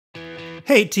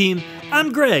Hey team,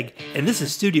 I'm Greg, and this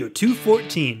is Studio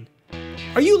 214.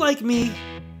 Are you like me?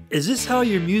 Is this how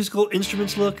your musical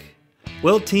instruments look?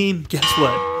 Well team, guess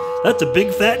what? That's a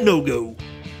big fat no-go.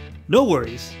 No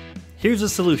worries, here's a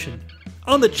solution.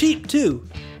 On the cheap too.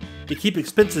 To keep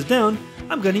expenses down,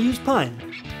 I'm gonna use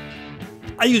pine.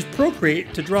 I use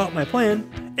Procreate to draw out my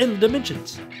plan and the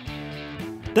dimensions.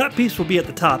 That piece will be at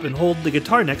the top and hold the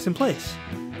guitar necks in place.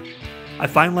 I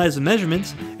finalize the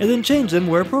measurements and then change them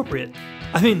where appropriate.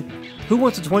 I mean, who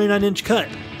wants a 29-inch cut?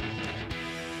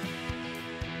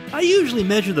 I usually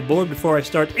measure the board before I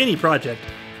start any project,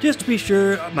 just to be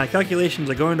sure my calculations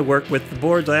are going to work with the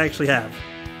boards I actually have.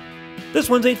 This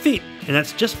one's 8 feet, and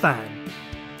that's just fine.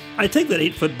 I take that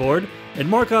 8-foot board and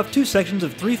mark off 2 sections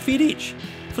of 3 feet each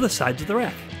for the sides of the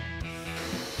rack.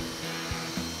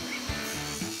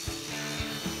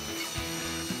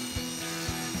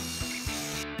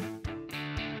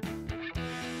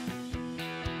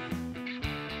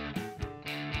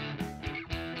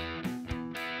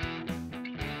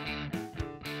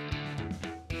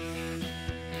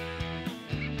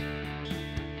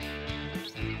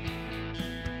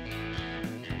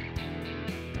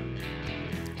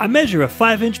 I measure a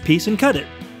 5-inch piece and cut it.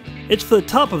 It's for the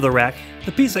top of the rack,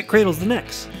 the piece that cradles the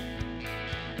necks.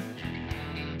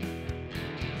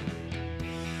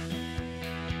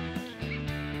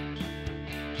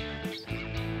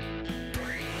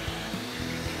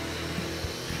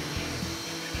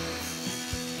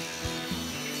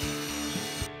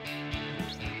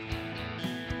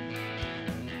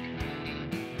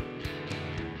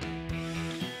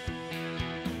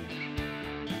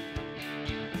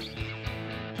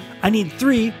 I need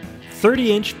 3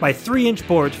 30-inch by 3-inch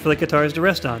boards for the guitars to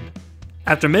rest on.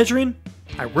 After measuring,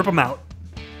 I rip them out.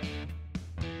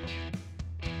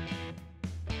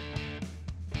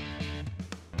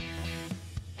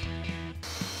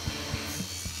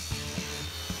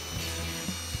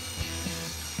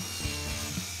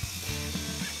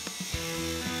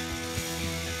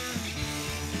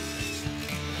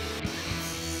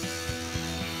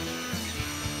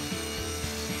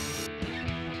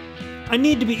 I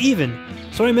need to be even,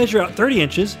 so I measure out 30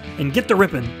 inches and get to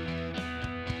ripping.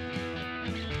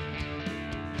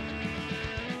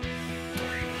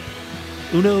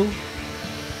 Uno,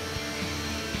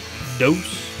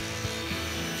 dos,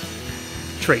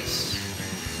 tres.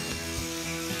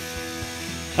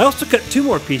 I also cut 2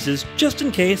 more pieces just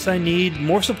in case I need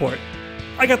more support.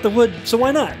 I got the wood, so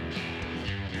why not?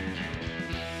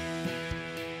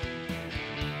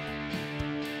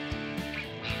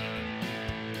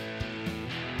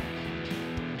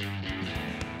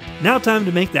 Now time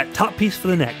to make that top piece for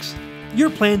the necks. Your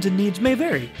plans and needs may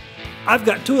vary. I've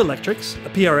got 2 electrics, a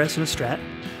PRS and a Strat,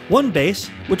 1 bass,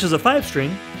 which is a 5-string,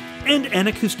 and an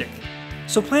acoustic,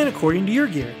 so plan according to your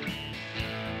gear.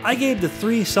 I gave the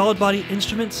 3 solid body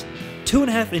instruments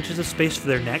 2.5 inches of space for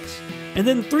their necks, and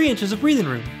then 3 inches of breathing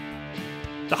room.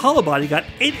 The hollow body got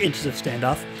 8 inches of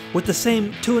standoff with the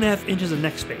same 2.5 inches of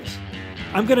neck space.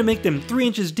 I'm going to make them 3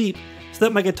 inches deep so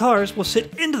that my guitars will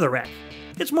sit into the rack.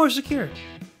 It's more secure.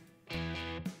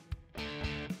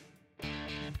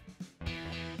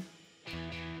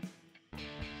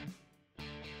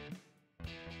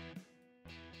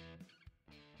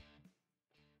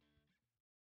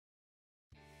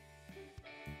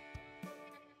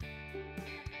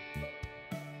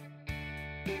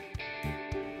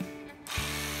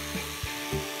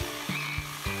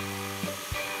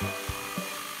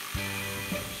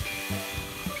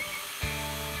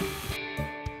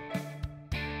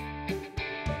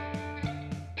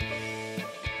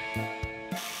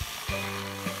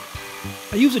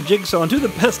 I use a jigsaw and do the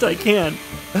best I can.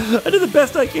 I do the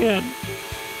best I can.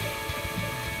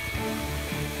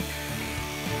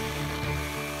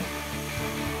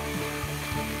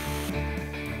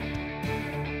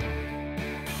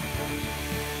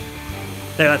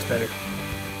 There, that's better.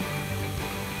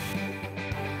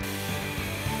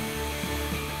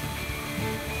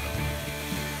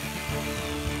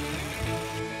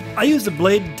 I use the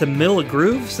blade to mill a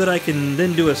groove so that I can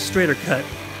then do a straighter cut.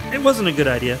 It wasn't a good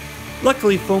idea.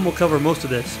 Luckily, foam will cover most of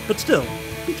this, but still,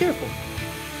 be careful.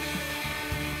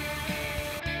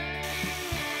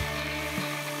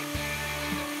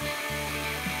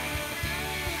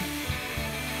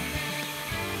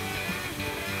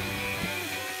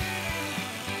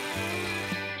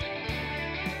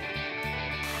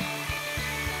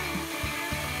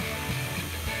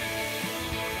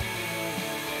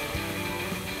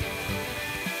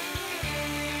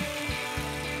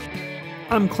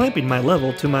 I'm clamping my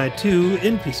level to my 2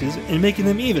 end pieces and making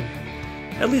them even,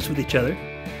 at least with each other.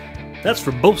 That's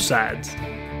for both sides.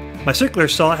 My circular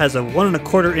saw has a 1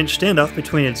 1/4 inch standoff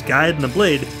between its guide and the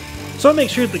blade, so I make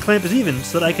sure that the clamp is even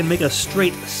so that I can make a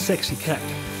straight, sexy cut.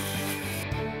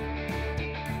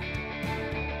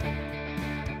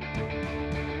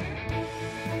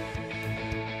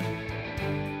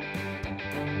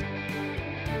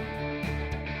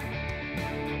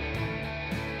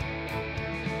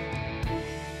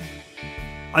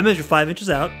 I measure 5 inches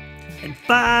out and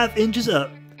 5 inches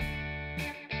up.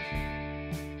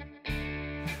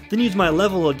 Then use my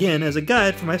level again as a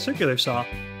guide for my circular saw.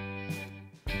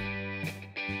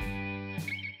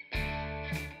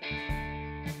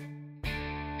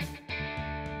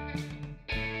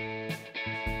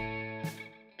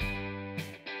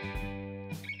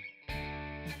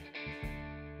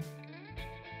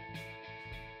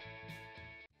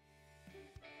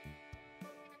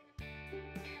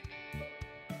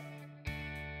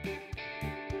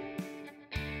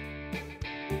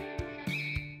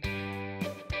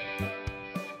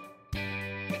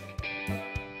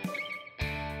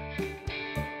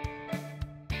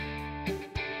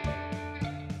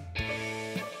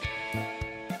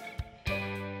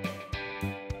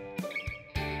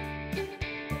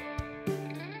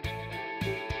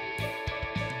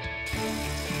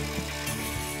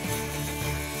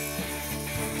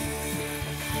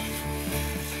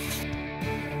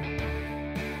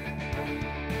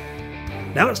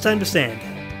 Now it's time to sand.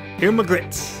 Here are my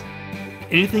grits.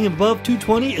 Anything above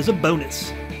 220 is a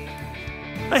bonus.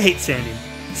 I hate sanding.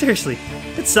 Seriously,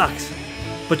 it sucks.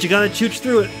 But you gotta chooch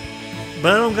through it.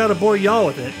 But I don't gotta bore y'all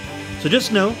with it. So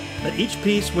just know that each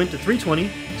piece went to 320,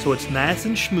 so it's nice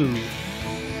and smooth.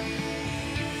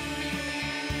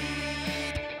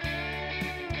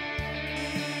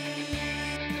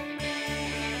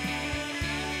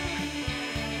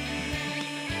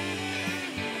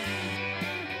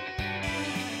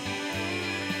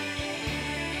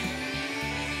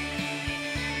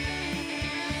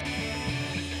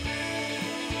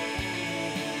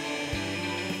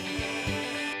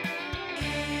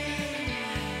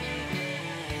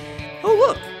 Oh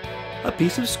look! A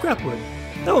piece of scrap wood.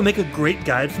 That will make a great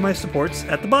guide for my supports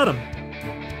at the bottom.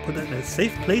 Put that in a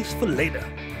safe place for later.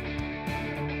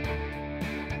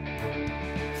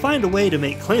 Find a way to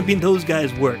make clamping those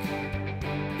guys work.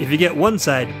 If you get one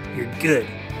side, you're good.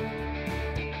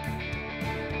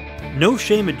 No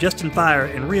shame adjusting fire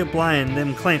and reapplying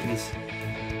them clampies.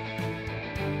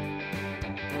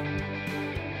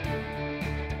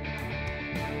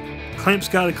 Clamp's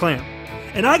got a clamp.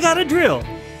 And I got a drill!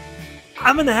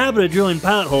 I'm in the habit of drilling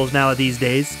pilot holes now these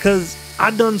days, cause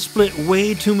I done split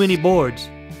way too many boards.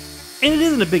 And it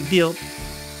isn't a big deal.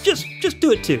 Just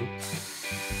do it too.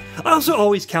 I also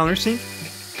always countersink,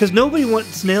 cause nobody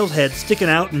wants snail's head sticking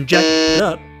out and jacking it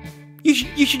up. You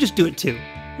should just do it too.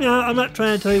 You know, I'm not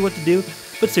trying to tell you what to do,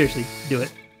 but seriously, do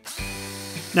it.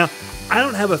 Now, I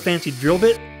don't have a fancy drill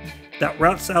bit that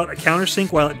routes out a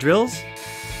countersink while it drills.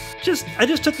 I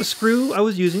just took the screw I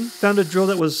was using, found a drill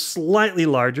that was slightly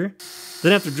larger.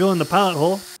 Then after drilling the pilot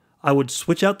hole, I would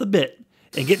switch out the bit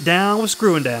and get down with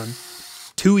screwing down.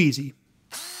 Too easy.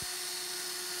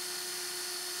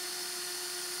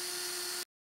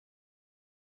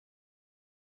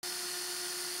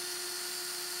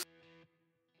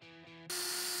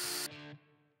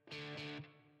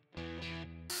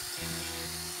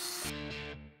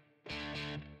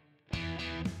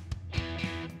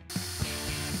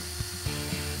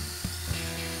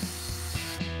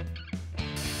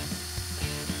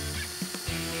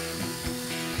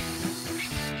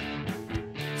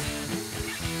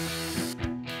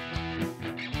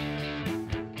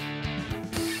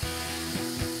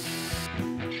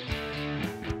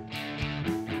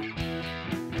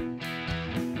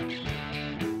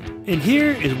 And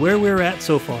here is where we're at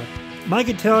so far. My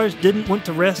guitars didn't want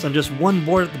to rest on just one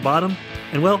board at the bottom,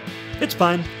 and well, it's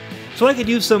fine. So I could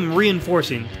use some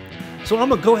reinforcing. So I'm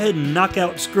gonna go ahead and knock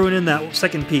out screwing in that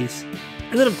second piece.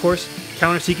 And then of course,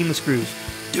 countersinking the screws.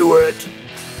 Do it!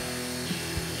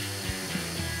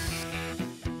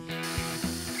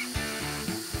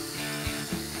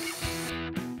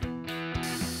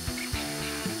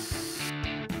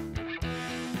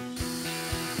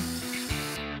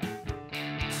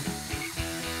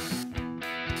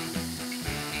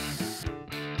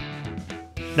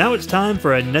 Now it's time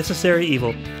for a necessary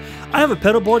evil. I have a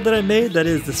pedal board that I made that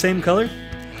is the same color.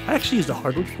 I actually used a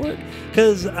hardwood for it,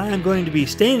 because I'm going to be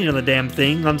standing on the damn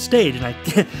thing on stage and I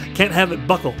can't have it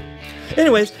buckle.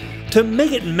 Anyways, to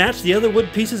make it match the other wood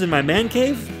pieces in my man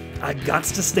cave, I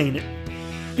gots to stain it.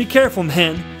 Be careful,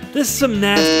 man. This is some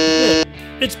nasty shit.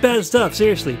 It's bad stuff,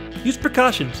 seriously. Use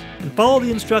precautions and follow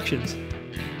the instructions.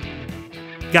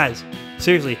 Guys,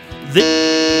 seriously,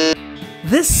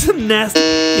 This is some nasty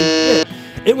shit.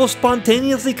 It will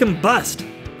spontaneously combust,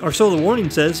 or so the warning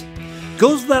says.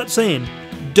 Goes without saying,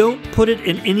 don't put it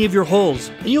in any of your holes,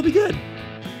 and you'll be good.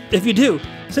 If you do,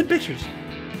 send pictures.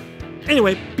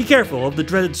 Anyway, be careful of the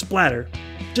dreaded splatter.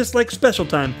 Just like Special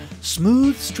Time,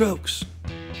 smooth strokes.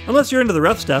 Unless you're into the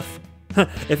rough stuff.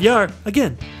 If you are,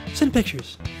 again, send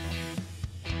pictures.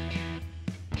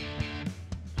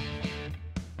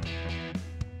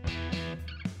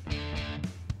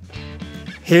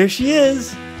 Here she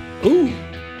is. Ooh,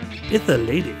 it's a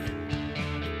lady.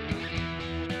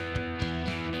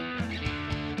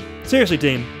 Seriously,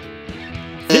 team.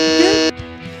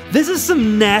 This is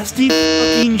some nasty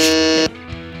fucking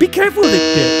shit. Be careful with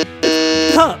this shit.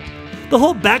 It's tough. The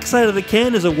whole backside of the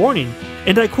can is a warning,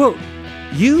 and I quote,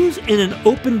 use in an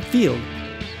open field.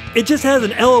 It just has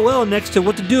an LOL next to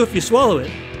what to do if you swallow it.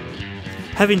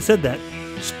 Having said that,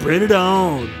 spread it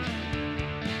on.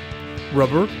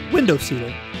 Rubber window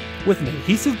sealer with an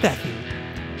adhesive backing.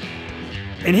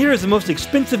 And here is the most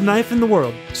expensive knife in the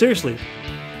world. Seriously,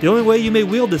 the only way you may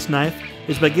wield this knife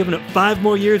is by giving it 5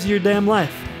 more years of your damn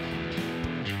life.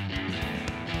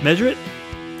 Measure it,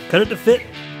 cut it to fit,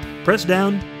 press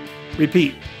down,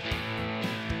 repeat.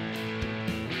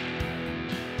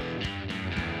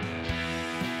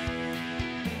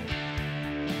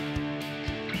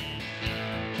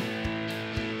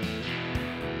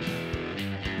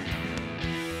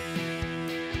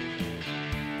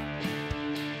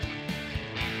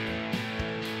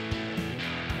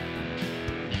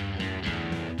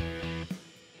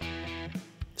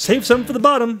 Save some for the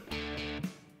bottom.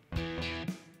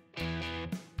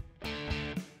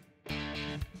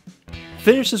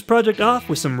 Finish this project off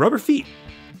with some rubber feet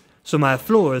so my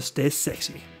floors stay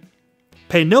sexy.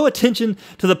 Pay no attention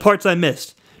to the parts I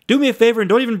missed. Do me a favor and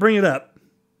don't even bring it up.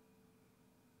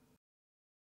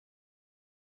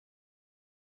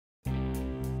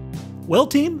 Well,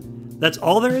 team, that's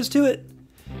all there is to it.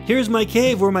 Here's my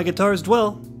cave where my guitars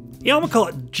dwell. Yeah, I'm gonna call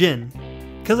it Jen,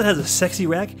 because it has a sexy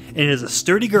rack and it is a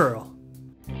sturdy girl.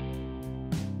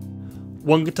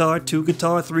 1 guitar, 2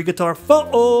 guitar, 3 guitar,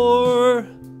 4.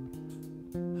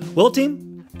 Well,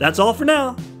 team, that's all for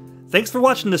now. Thanks for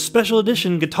watching this special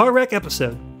edition guitar rack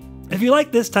episode. If you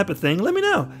like this type of thing, let me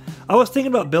know. I was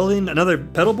thinking about building another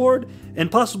pedal board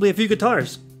and possibly a few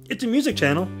guitars. It's a music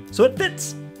channel, so it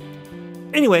fits.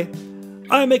 Anyway,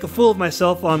 I make a fool of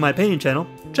myself on my painting channel.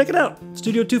 Check it out,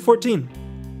 Studio 214.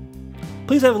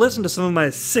 Please have a listen to some of my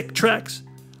sick tracks.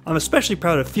 I'm especially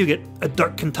proud of Fugit, a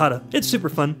dark cantata. It's super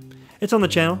fun. It's on the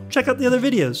channel. Check out the other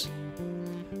videos.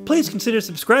 Please consider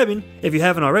subscribing if you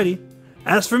haven't already.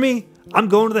 As for me, I'm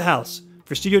going to the house.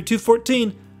 For Studio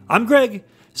 214, I'm Greg.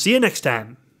 See you next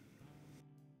time.